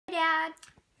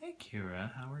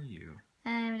Kira, how are you?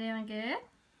 I'm doing good.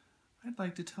 I'd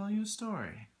like to tell you a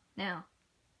story. No.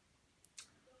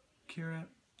 Kira,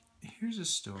 here's a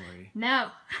story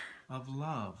No. of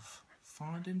love,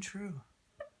 fond and true.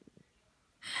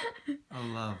 A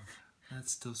love that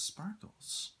still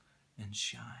sparkles and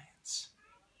shines.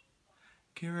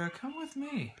 Kira, come with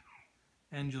me,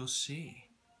 and you'll see.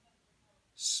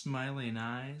 Smiling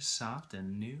eyes, soft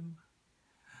and new,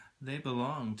 they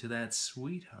belong to that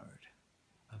sweetheart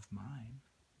of mine.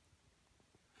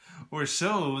 Or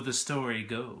so the story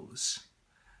goes.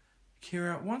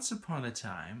 Kira, once upon a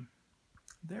time,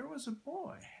 there was a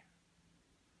boy,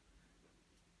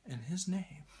 and his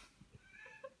name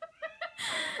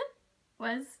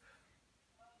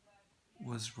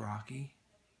was Rocky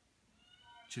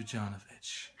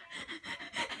Jojanovich.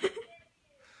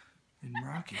 And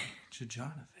Rocky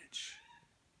Jojanovich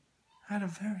had a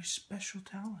very special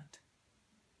talent.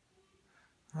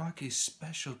 Rocky's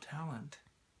special talent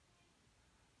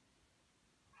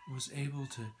was able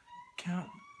to count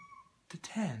to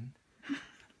 10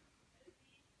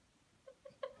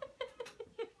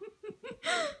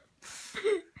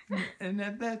 and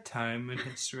at that time in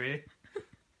history,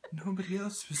 nobody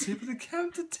else was able to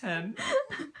count to 10.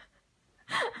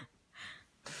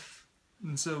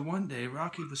 And so one day,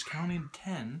 Rocky was counting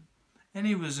 10, and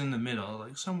he was in the middle,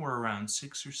 like somewhere around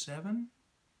 6 or 7.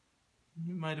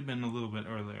 It might have been a little bit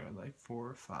earlier, like 4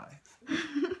 or 5.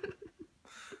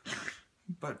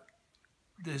 But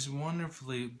this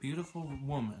wonderfully beautiful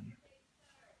woman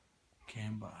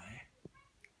came by,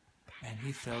 and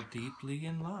he fell deeply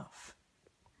in love.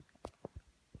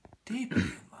 Deeply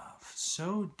in love.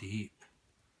 So deep.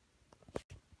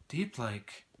 Deep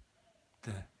like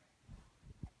the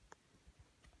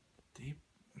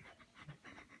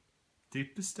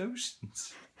deepest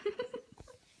oceans.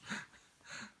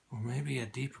 Or maybe a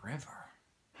deep river.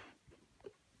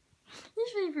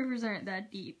 Usually rivers aren't that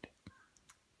deep.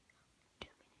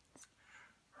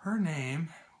 Her name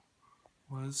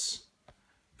was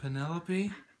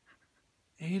Penelope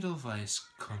Edelweiss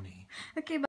Coney. Okay,